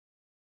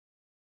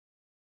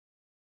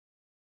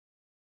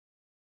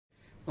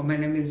Well, my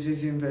name is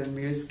Viviane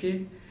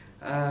Vladimirschi.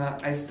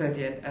 I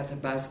study at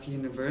Athabasca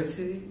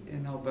University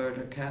in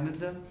Alberta,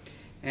 Canada,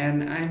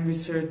 and I'm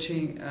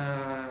researching.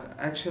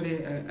 I'm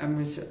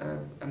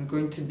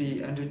going to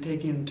be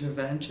undertaking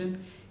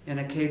intervention in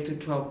a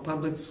K-12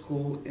 public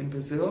school in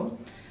Brazil,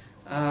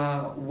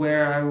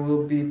 where I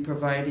will be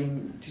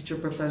providing teacher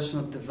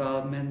professional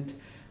development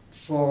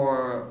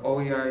for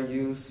OER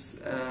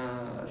use,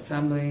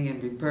 assembling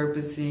and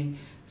repurposing.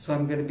 So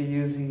I'm going to be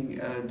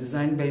using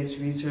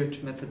design-based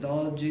research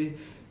methodology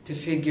to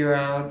figure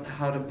out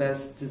how to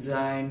best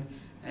design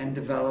and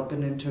develop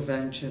an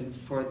intervention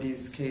for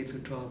these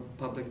K-12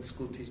 public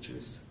school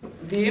teachers.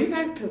 The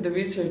impact of the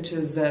research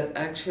is that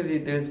actually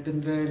there's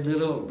been very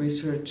little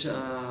research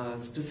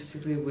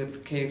specifically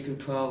with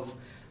K-12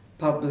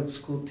 public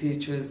school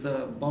teachers.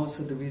 Most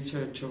of the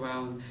research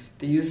around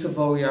the use of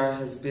OER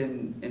has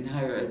been in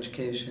higher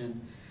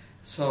education.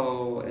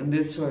 So in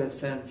this sort of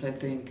sense, I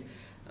think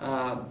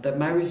that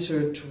my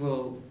research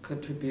will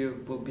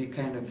be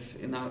kind of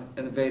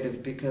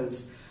innovative,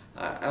 because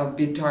I'll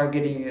be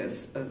targeting a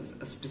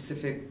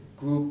specific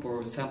group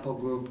or sample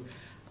group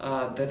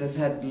that has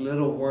had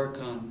little work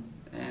on.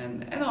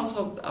 And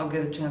also I'll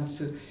get a chance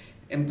to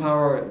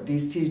empower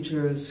these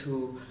teachers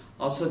who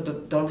also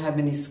don't have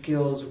any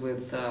skills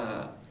with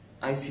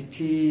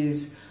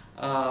ICTs.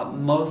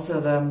 Most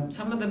of them,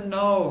 some of them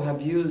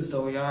have used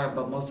OER,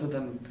 but most of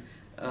them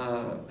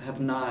have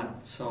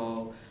not.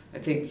 So I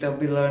think they'll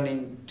be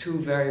learning two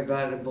very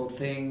valuable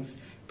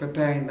things,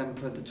 preparing them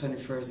for the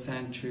 21st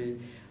century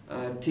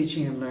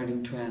teaching and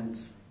learning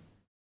trends.